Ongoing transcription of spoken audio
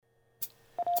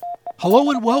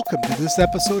Hello and welcome to this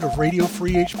episode of Radio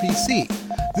Free HPC.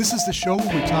 This is the show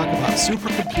where we talk about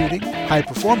supercomputing,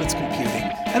 high-performance computing,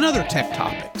 and other tech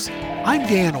topics. I'm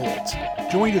Dan Olds,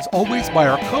 joined as always by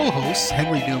our co-hosts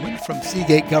Henry Newman from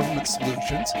Seagate Government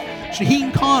Solutions,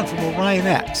 Shaheen Khan from Orion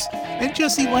X, and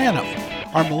Jesse Lanham,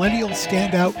 our millennial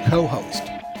standout co-host.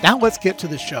 Now let's get to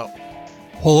the show.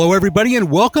 Hello everybody and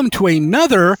welcome to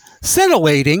another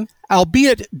scintillating,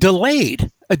 albeit delayed,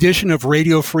 edition of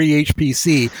Radio Free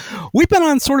HPC. We've been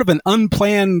on sort of an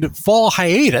unplanned fall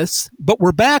hiatus, but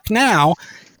we're back now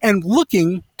and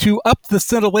looking to up the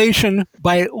scintillation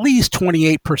by at least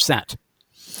 28%.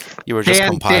 You were just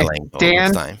compiling all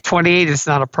this time. 28 is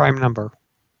not a prime number.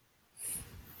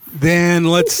 Then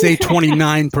let's say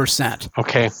 29%.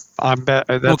 Okay,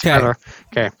 that's better.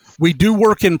 Okay. We do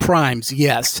work in primes,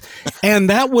 yes. And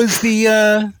that was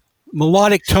the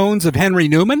melodic tones of Henry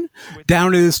Newman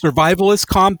down at his survivalist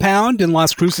compound in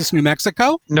Las Cruces, New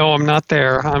Mexico. No, I'm not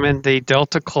there. I'm in the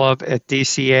Delta Club at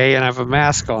DCA, and I have a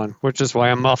mask on, which is why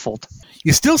I'm muffled.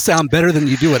 You still sound better than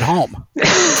you do at home.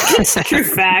 True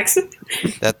facts.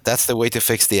 That's the way to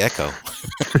fix the echo.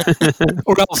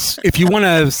 Or else, if you want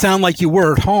to sound like you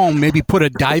were at home, maybe put a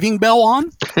diving bell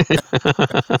on.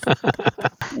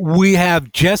 We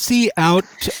have Jessie out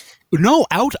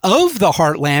of the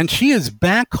heartland. She is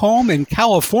back home in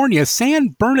California,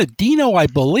 San Bernardino, I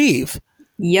believe.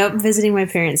 Yep, visiting my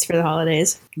parents for the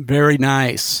holidays. Very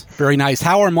nice. Very nice.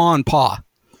 How are Ma and Pa?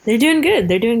 They're doing good.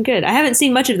 They're doing good. I haven't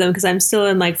seen much of them because I'm still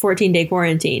in 14-day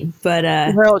quarantine. But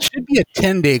well, it should be a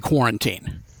 10-day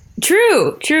quarantine.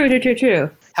 True.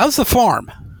 How's the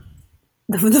farm?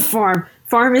 The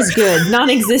farm is good.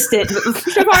 Non-existent, but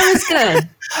the farm is good.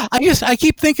 I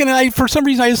keep thinking, for some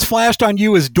reason, I just flashed on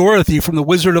you as Dorothy from The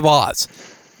Wizard of Oz.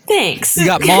 Thanks. You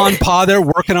got Ma and Pa there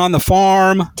working on the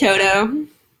farm.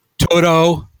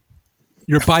 Toto,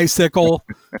 your bicycle.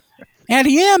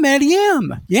 Auntie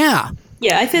M. Yeah.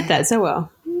 Yeah, I fit that so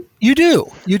well. You do.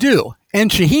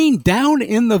 And Shaheen, down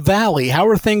in the valley. How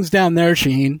are things down there,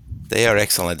 Shaheen? They are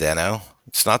excellent, Dano.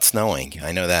 It's not snowing.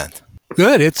 I know that.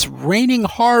 Good. It's raining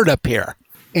hard up here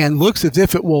and looks as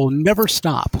if it will never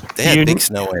stop. They had big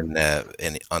snow on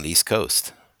the East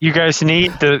Coast. You guys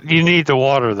need the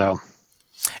water though.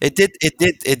 It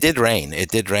did rain. It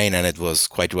did rain, and it was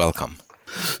quite welcome.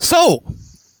 So,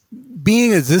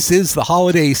 being as this is the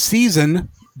holiday season,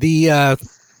 the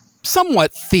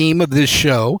somewhat theme of this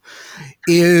show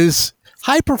is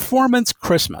high performance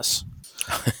Christmas.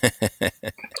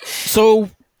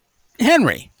 So,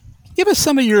 Henry, give us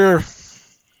some of your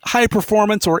high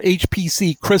performance or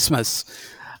HPC Christmas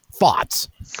thoughts,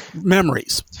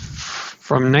 memories.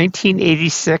 From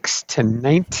 1986 to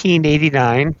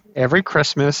 1989, every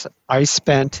Christmas I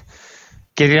spent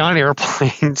getting on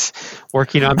airplanes,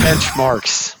 working on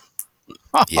benchmarks.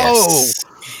 Yes.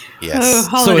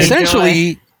 Oh, so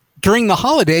essentially, during the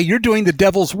holiday, you're doing the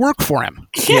devil's work for him.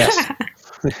 Yes.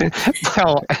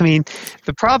 Well, I mean,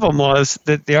 the problem was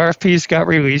that the RFPs got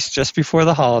released just before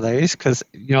the holidays because,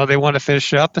 they want to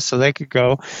finish up so they could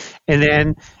go. And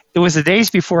then it was the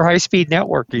days before high-speed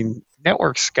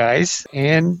networks, guys.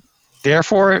 And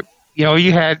therefore,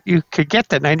 you could get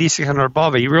the 9600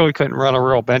 above, but you really couldn't run a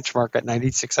real benchmark at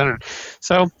 9600.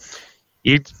 So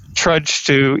you trudged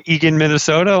to Eagan,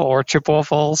 Minnesota or Chippewa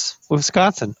Falls,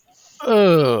 Wisconsin.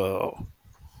 Oh.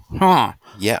 Huh.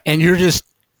 Yeah. And you're just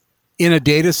in a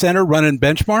data center running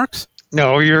benchmarks?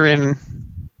 No, you're in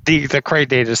the Cray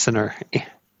data center.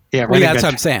 Yeah, that's what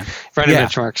I'm saying. Running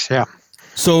benchmarks, yeah.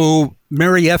 So,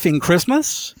 Merry effing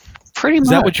Christmas? Pretty much. Is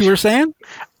that what you were saying?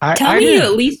 Tell me you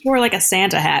at least wore a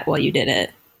Santa hat while you did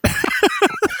it.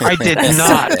 I did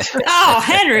not. Oh,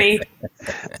 Henry.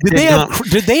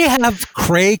 Did they have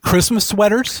Cray Christmas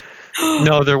sweaters?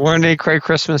 No, there weren't any Cray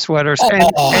Christmas sweaters, and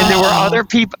there were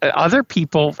other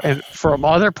people, and from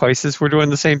other places were doing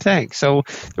the same thing. So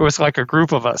there was a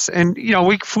group of us, and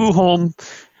we flew home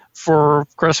for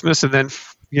Christmas, and then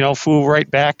flew right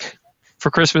back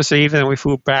for Christmas Eve, and then we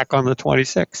flew back on the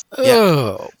 26th.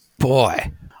 Oh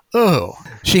boy. Oh,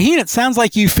 Shaheen, it sounds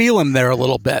like you feel him there a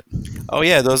little bit. Oh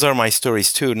yeah, those are my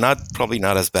stories too. Probably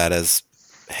not as bad as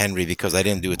Henry because I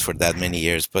didn't do it for that many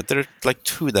years, but there are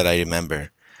two that I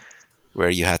remember where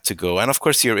you had to go. And of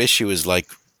course your issue is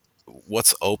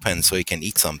what's open so you can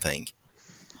eat something.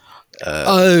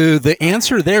 The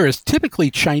answer there is typically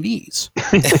Chinese.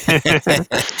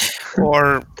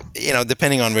 Or,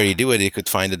 depending on where you do it, you could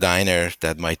find a diner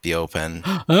that might be open.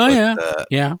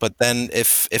 Yeah. But then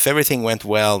if everything went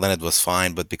well, then it was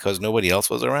fine. But because nobody else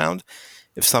was around,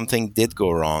 if something did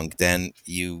go wrong, then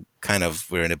you kind of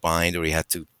were in a bind or you had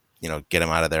to, get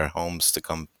them out of their homes to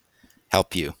come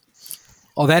help you.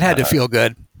 Oh, that had to feel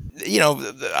good.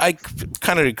 I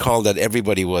kind of recall that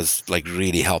everybody was like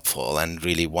really helpful and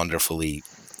really wonderfully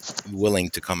willing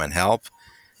to come and help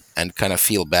and kind of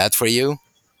feel bad for you,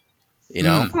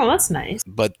 Oh, that's nice.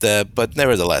 but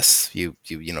nevertheless, you'd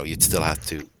still have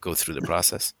to go through the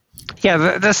process.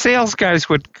 Yeah, the sales guys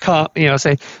would come,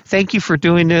 say, thank you for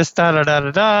doing this, da da da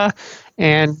da da,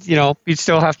 and you'd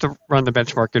still have to run the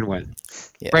benchmark and win.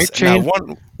 Yes. Right, Shane?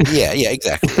 Yeah,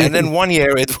 exactly. And then one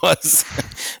year it was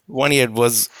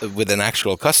with an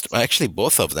actual customer. Actually,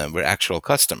 both of them were actual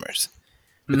customers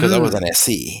because I was an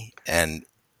SE, and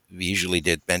we usually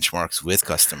did benchmarks with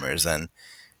customers. And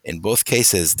in both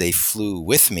cases, they flew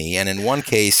with me. And in one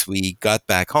case, we got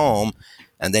back home,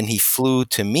 and then he flew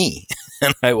to me.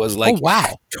 And I was like, Oh,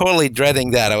 wow. totally dreading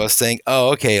that. I was saying,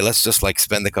 oh, okay, let's just like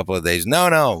spend a couple of days.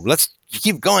 No, let's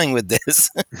keep going with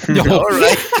this. All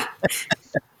right.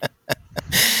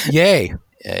 Yay.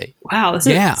 Yay. Wow, this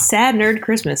is a sad nerd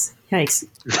Christmas. Yikes.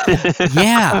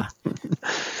 Yeah.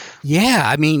 Yeah.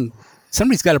 I mean,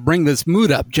 somebody's got to bring this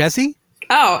mood up. Jesse?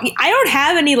 Oh, I don't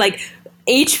have any like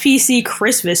HPC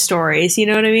Christmas stories. You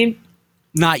know what I mean?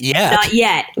 Not yet. Not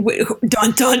yet.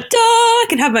 Dun dun dun. I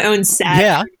can have my own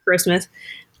sad Christmas.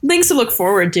 Things to look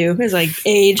forward to. It's like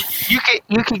age.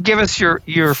 You could give us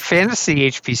your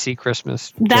fantasy HPC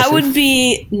Christmas. That Jesse. would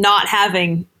be not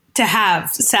having to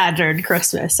have sad nerd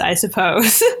Christmas, I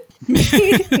suppose.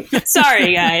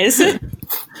 Sorry, guys.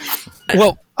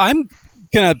 Well, I'm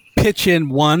going to pitch in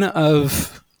one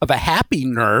of a happy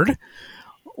nerd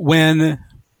when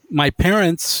my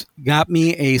parents got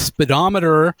me a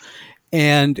speedometer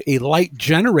and a light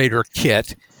generator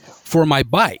kit for my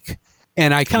bike.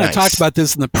 And I kind of talked about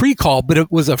this in the pre-call, but it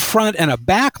was a front and a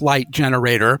back light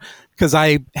generator because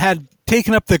I had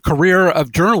taken up the career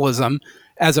of journalism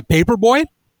as a paper boy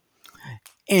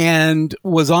and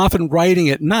was often writing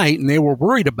at night, and they were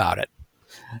worried about it.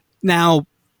 Now,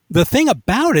 the thing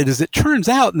about it is it turns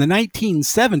out in the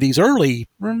 1970s, early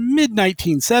or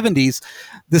mid-1970s,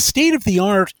 the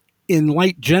state-of-the-art in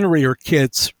light generator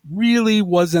kits really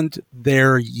wasn't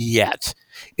there yet.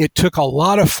 It took a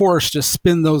lot of force to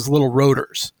spin those little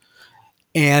rotors.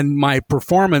 And my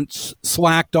performance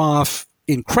slacked off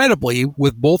incredibly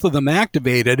with both of them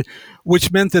activated,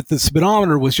 which meant that the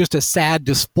speedometer was just a sad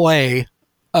display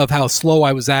of how slow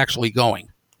I was actually going.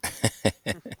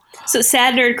 So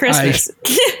sad nerd Christmas.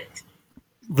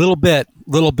 Little bit.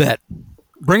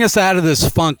 Bring us out of this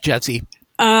funk, Jesse.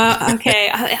 Okay.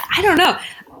 I don't know.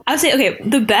 I would say, okay,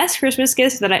 the best Christmas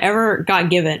gift that I ever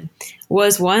got given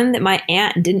was one that my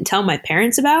aunt didn't tell my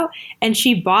parents about, and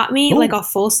she bought me like a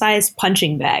full-size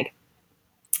punching bag.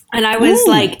 And I was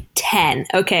like 10,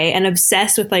 okay, and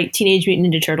obsessed with like Teenage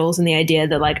Mutant Ninja Turtles and the idea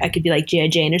that like I could be like G.I.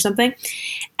 Jane or something.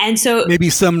 And so maybe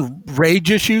some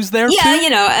rage issues there yeah,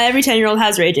 too? Every 10-year-old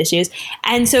has rage issues.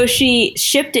 And so she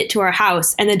shipped it to our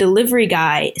house, and the delivery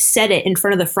guy set it in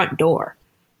front of the front door.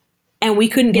 And we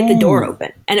couldn't get the door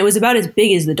open. And it was about as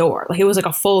big as the door. Like it was like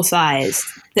a full size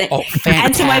thing. Oh,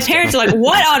 and so my parents are like,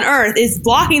 what on earth is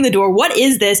blocking the door? What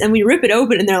is this? And we rip it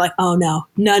open and they're like, oh no.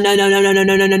 And I'm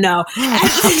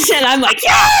like,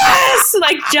 yes!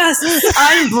 Like just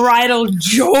unbridled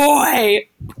joy.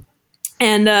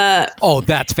 And that's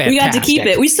fantastic. we got to keep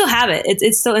it. We still have it.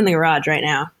 It's still in the garage right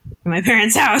now in my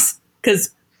parents' house.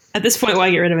 Because at this point, why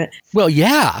get rid of it? Well,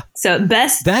 yeah. So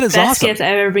best awesome. gift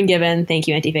I've ever been given. Thank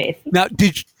you, Auntie Faith. Now,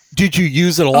 did you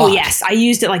use it a lot? Oh yes, I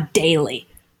used it like daily.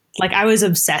 Like I was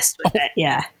obsessed with it.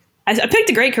 Yeah, I picked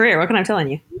a great career. What can I tell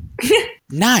you?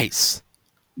 Nice,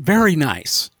 very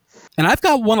nice. And I've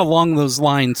got one along those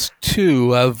lines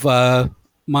too of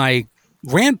my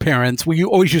grandparents. We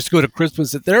always used to go to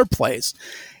Christmas at their place,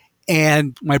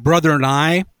 and my brother and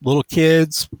I, little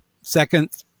kids, second,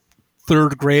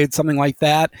 third grade, something like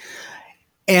that.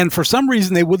 And for some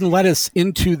reason, they wouldn't let us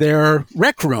into their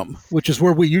rec room, which is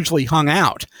where we usually hung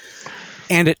out.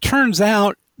 And it turns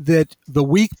out that the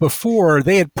week before,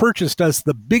 they had purchased us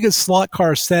the biggest slot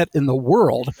car set in the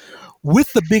world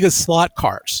with the biggest slot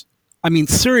cars. I mean,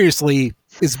 seriously,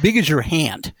 as big as your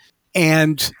hand.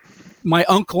 And my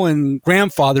uncle and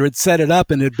grandfather had set it up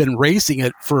and had been racing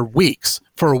it for a week.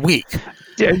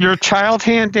 Yeah, your child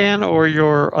hand, Dan, or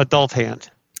your adult hand?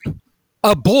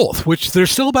 Both, which they're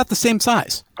still about the same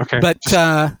size. Okay. But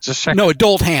just check. no,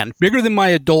 adult hand, bigger than my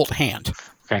adult hand.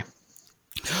 Okay.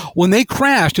 When they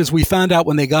crashed, as we found out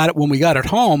when we got it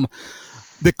home,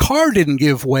 the car didn't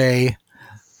give way.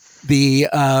 The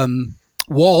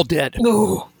wall did.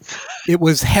 Ooh. It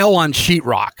was hell on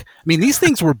sheetrock. I mean, these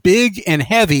things were big and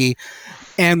heavy,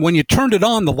 and when you turned it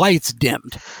on, the lights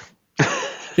dimmed.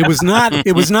 It was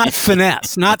not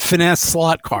finesse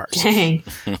slot cars. Dang.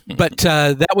 But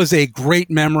that was a great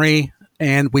memory,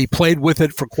 and we played with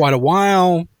it for quite a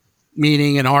while,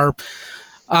 meaning in our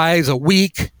eyes a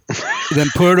week, then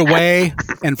put it away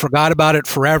and forgot about it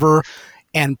forever,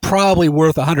 and probably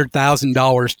worth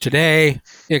 $100,000 today,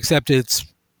 except it's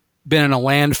been in a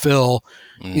landfill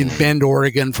in Bend,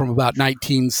 Oregon from about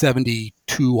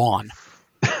 1972 on.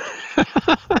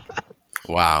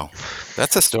 Wow.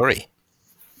 That's a story.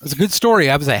 It's a good story.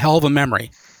 That was a hell of a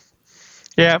memory.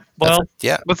 Yeah. Well,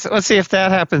 Yeah. let's see if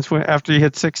that happens after you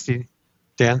hit 60,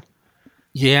 Dan.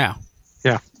 Yeah.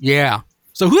 Yeah. Yeah.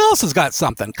 So who else has got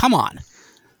something? Come on.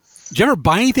 Did you ever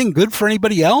buy anything good for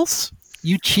anybody else?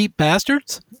 You cheap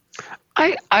bastards.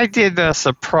 I did a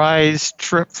surprise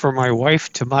trip for my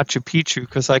wife to Machu Picchu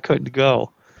because I couldn't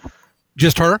go.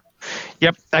 Just her?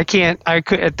 Yep. I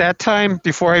could at that time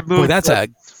before I moved. Boy, that's a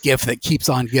gift that keeps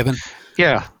on giving.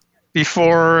 Yeah.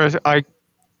 Before I,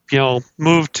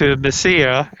 moved to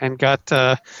Mesilla and got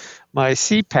my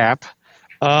CPAP,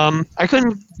 I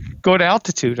couldn't go to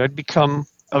altitude. I'd become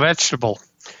a vegetable.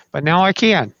 But now I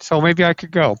can. So maybe I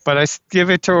could go. But I give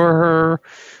it to her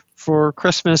for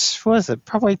Christmas, what was it?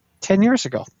 Probably 10 years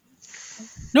ago.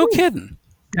 No kidding.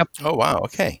 Oh, wow.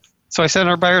 Okay. So I sent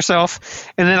her by herself.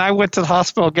 And then I went to the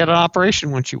hospital to get an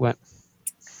operation when she went.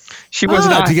 She was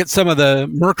not. To get some of the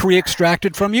mercury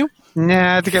extracted from you?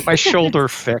 Nah, to get my shoulder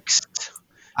fixed.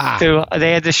 So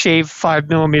they had to shave 5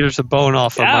 millimeters of bone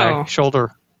off of my shoulder.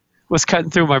 It was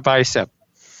cutting through my bicep.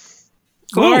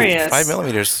 Glorious. 5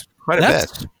 millimeters. Quite a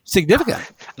That's bit. significant.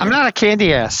 I'm not a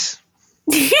candy ass.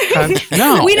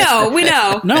 No. We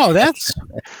know. No,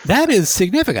 that is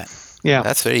significant. Yeah.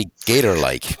 That's very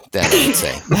gator-like, Dan would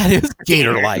say. That is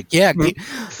gator-like. Yeah.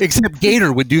 Except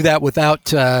Gator would do that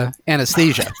without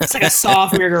anesthesia. It's like a saw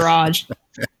from your garage.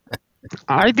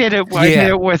 I did it. I did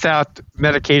it without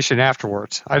medication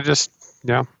afterwards. I just,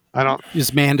 I don't.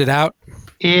 Just manned it out.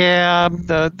 Yeah,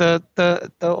 the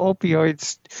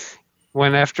opioids.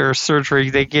 When after surgery,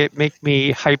 they make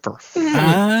me hyper.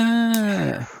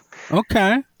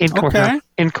 Okay. Incoherent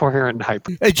and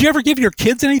hyper. Did you ever give your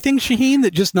kids anything, Shaheen,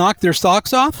 that just knocked their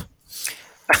socks off?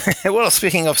 Well,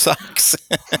 speaking of socks.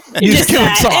 You Just give them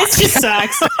that. socks. It's just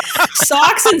socks.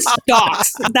 Socks and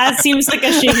stocks. That seems like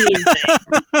a Shaheen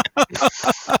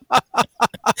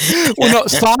thing. Well, no,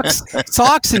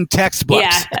 socks and textbooks.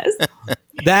 Yeah.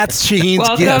 That's Shaheen's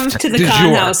gift. Welcome to the du Khan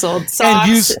jour. household. Socks,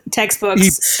 use-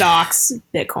 textbooks, stocks,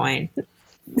 Bitcoin.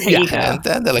 There you go.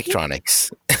 And electronics.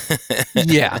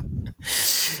 Yeah.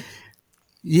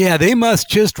 Yeah, they must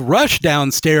just rush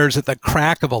downstairs at the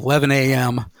crack of 11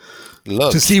 a.m.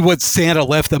 Look. to see what Santa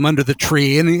left them under the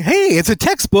tree. And hey, it's a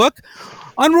textbook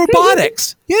on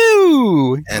robotics.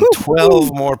 You And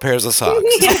 12 more pairs of socks.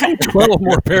 12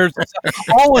 more pairs,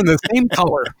 all in the same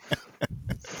color,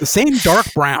 the same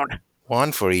dark brown.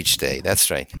 One for each day. That's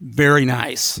right. Very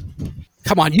nice.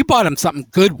 Come on, you bought him something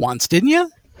good once, didn't you?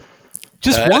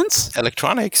 Just once?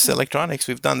 Electronics.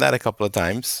 We've done that a couple of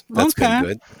times. That's been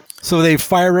good. So they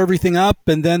fire everything up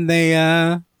and then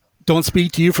they don't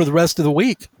speak to you for the rest of the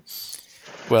week.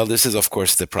 Well, this is, of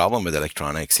course, the problem with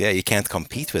electronics. Yeah, you can't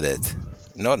compete with it.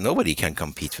 Nobody can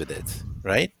compete with it,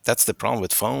 right? That's the problem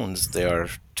with phones. They are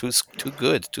too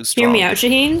good, too strong. Hear me out,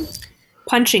 Shaheen.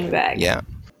 Punching bag. Yeah.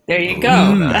 There you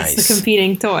go. Nice. That's the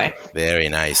competing toy. Very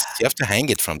nice. You have to hang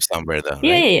it from somewhere, though,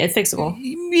 Yeah, right? yeah, it's fixable.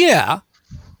 Yeah,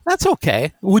 that's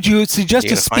okay. Would you suggest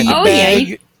You're a gonna find speed it. Oh, yeah,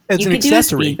 bag as You an could do a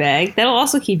accessory? speed bag. That'll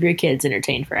also keep your kids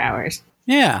entertained for hours.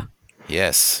 Yeah.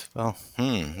 Yes. Well,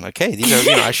 okay. These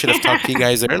are, I should have talked to you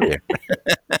guys earlier.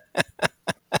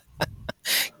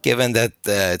 Given that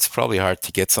it's probably hard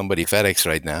to get somebody FedEx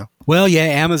right now. Well, yeah,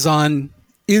 Amazon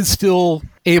is still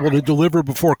able to deliver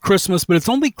before Christmas, but it's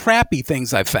only crappy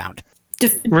things I've found.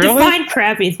 Really? Define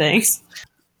crappy things.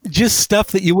 Just stuff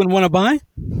that you wouldn't want to buy?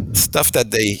 Stuff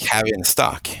that they have in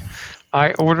stock.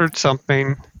 I ordered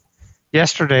something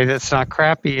yesterday that's not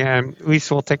crappy, and at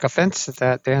least we'll take offense at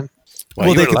that, Dan. Well,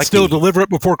 you they were could lucky. still deliver it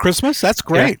before Christmas? That's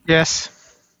great. Yeah,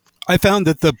 yes. I found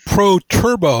that the Pro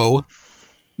Turbo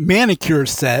manicure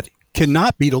set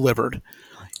cannot be delivered.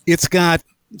 It's got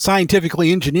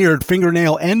scientifically engineered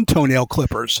fingernail and toenail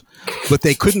clippers, but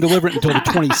they couldn't deliver it until the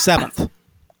 27th.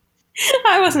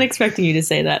 I wasn't expecting you to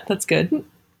say that. That's good.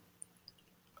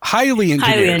 Highly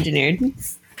engineered. Highly engineered.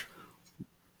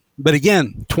 But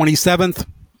again, 27th,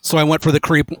 so I went for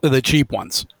the cheap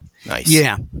ones. Nice.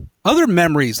 Yeah. Other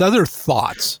memories, other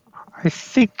thoughts. I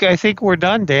think we're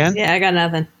done, Dan. Yeah, I got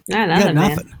nothing. You got Nothing, man.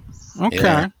 nothing. Okay.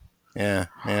 Yeah. Yeah.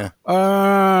 We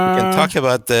can talk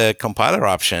about the compiler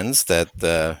options that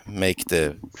make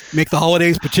the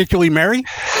holidays particularly merry.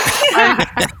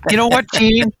 You know what,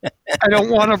 Gene? I don't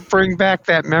want to bring back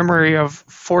that memory of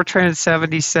Fortran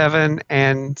 77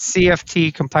 and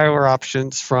CFT compiler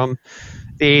options from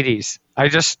the 80s. I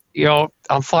just,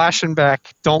 I'm flashing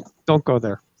back. Don't go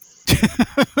there.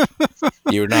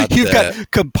 You're not. You've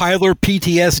got compiler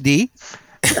PTSD.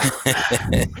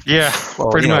 Yeah,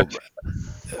 pretty much.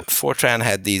 Fortran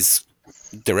had these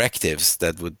directives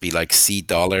that would be like $C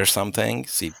something.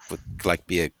 So it would like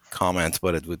be a comment,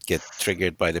 but it would get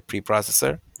triggered by the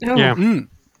preprocessor. Oh. Yeah.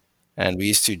 And we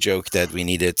used to joke that we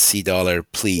needed $C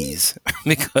please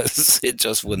because it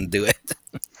just wouldn't do it.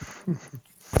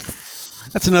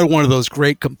 That's another one of those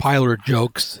great compiler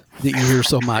jokes that you hear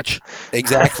so much.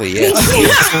 Exactly, yes.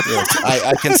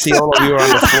 I can see all of you on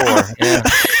the floor. Yeah.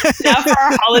 Now for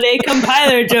our holiday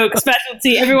compiler joke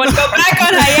specialty. Everyone go back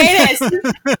on hiatus.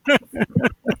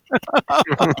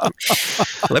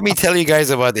 Let me tell you guys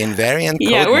about invariant code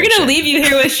Yeah, we're going to motion. leave you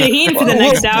here with Shaheen for the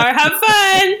next hour. Have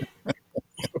fun.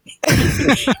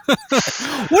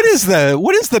 What is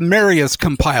the merriest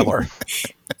compiler?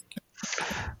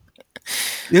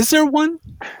 Is there one?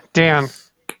 Dan,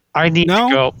 I need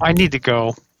to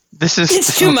go. This is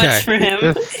It's too much for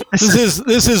him.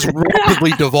 This is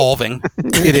rapidly devolving.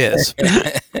 It is.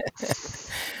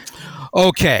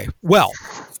 Okay. Well,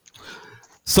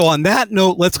 so on that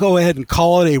note, let's go ahead and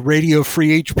call it a Radio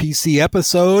Free HPC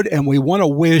episode, and we want to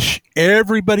wish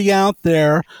everybody out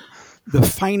there the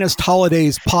finest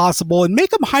holidays possible, and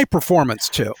make them high performance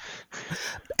too.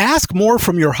 Ask more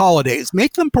from your holidays.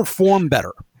 Make them perform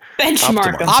better.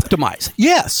 Benchmark them. Optimize.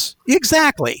 Yes,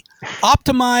 exactly.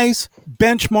 Optimize,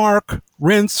 benchmark,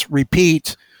 rinse,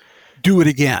 repeat, do it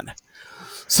again.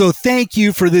 So thank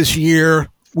you for this year.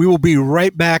 We will be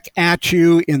right back at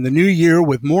you in the new year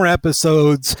with more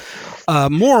episodes,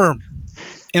 more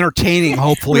entertaining,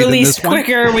 hopefully, Release than this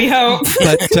quicker, we hope.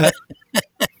 But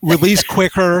release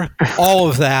quicker, all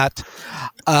of that.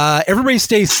 Everybody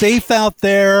stay safe out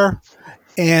there.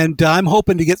 And I'm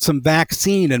hoping to get some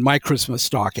vaccine in my Christmas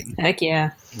stocking. Heck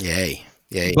yeah. Yay.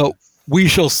 But we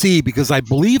shall see, because I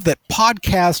believe that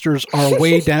podcasters are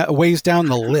ways down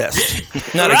the list.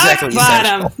 Not Rock exactly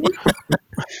bottom. essential.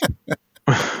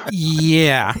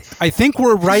 Yeah. I think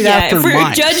we're right Yeah, after if we're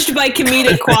Rhymes. judged by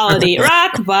comedic quality,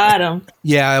 rock bottom.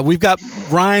 Yeah, we've got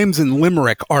Rhymes and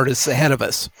Limerick artists ahead of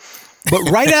us. But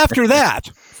right after that,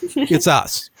 it's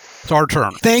us. It's our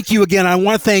turn. Thank you again. I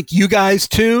want to thank you guys,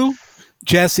 too.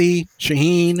 Jesse,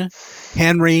 Shaheen,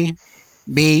 Henry,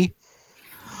 me,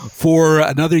 for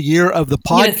another year of the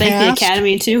You want to podcast. thank the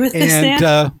Academy too with this, And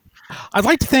Sam? I'd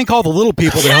like to thank all the little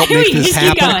people that helped make this Just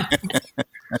keep happen.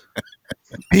 going.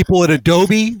 People at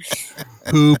Adobe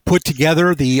who put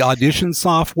together the audition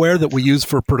software that we use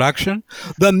for production.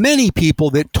 The many people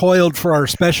that toiled for our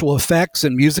special effects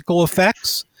and musical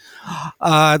effects.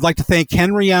 I'd like to thank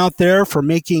Henry out there for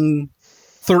making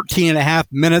 13 and a half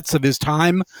minutes of his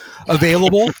time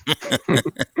available.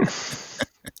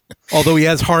 Although he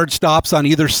has hard stops on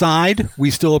either side,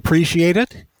 we still appreciate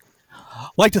it. I'd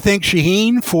like to thank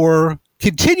Shaheen for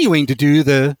continuing to do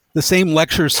the same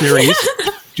lecture series,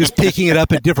 just picking it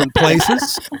up at different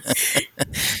places.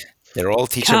 They're all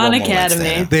teachable Khan moments.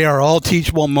 Academy. They are all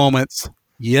teachable moments.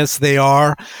 Yes, they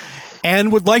are.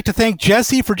 And would like to thank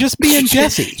Jesse for just being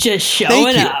Jesse. Just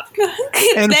showing you. up.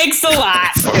 And- Thanks a lot.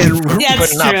 And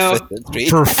That's Putting up true. with it.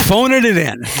 for phoning it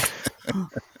in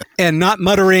and not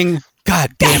muttering,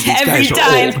 God damn, these Every guys are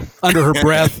time. old, under her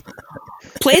breath.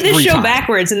 Play this Every show time.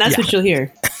 backwards, and that's what you'll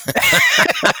hear.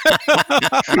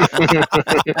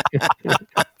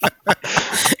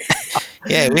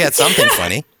 Yeah, we had something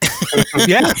funny.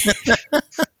 Yeah.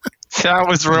 That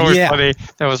was really Yeah. funny.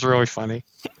 That was really funny.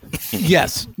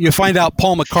 Yes. You find out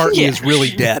Paul McCartney Yeah. is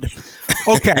really dead.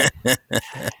 Okay.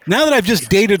 Now that I've just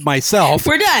dated myself,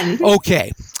 We're done.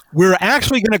 okay, we're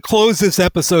actually going to close this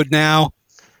episode now.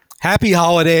 Happy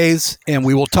holidays, and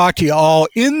we will talk to you all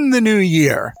in the new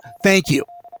year. Thank you.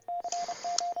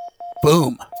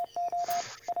 Boom.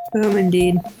 Boom,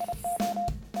 indeed.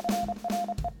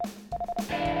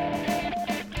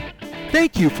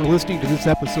 Thank you for listening to this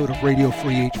episode of Radio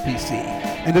Free HPC.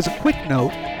 And as a quick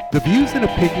note, the views and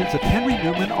opinions of Henry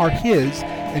Newman are his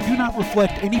and do not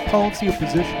reflect any policy or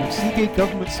position of Seagate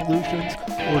Government Solutions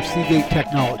or Seagate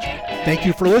Technology. Thank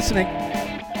you for listening.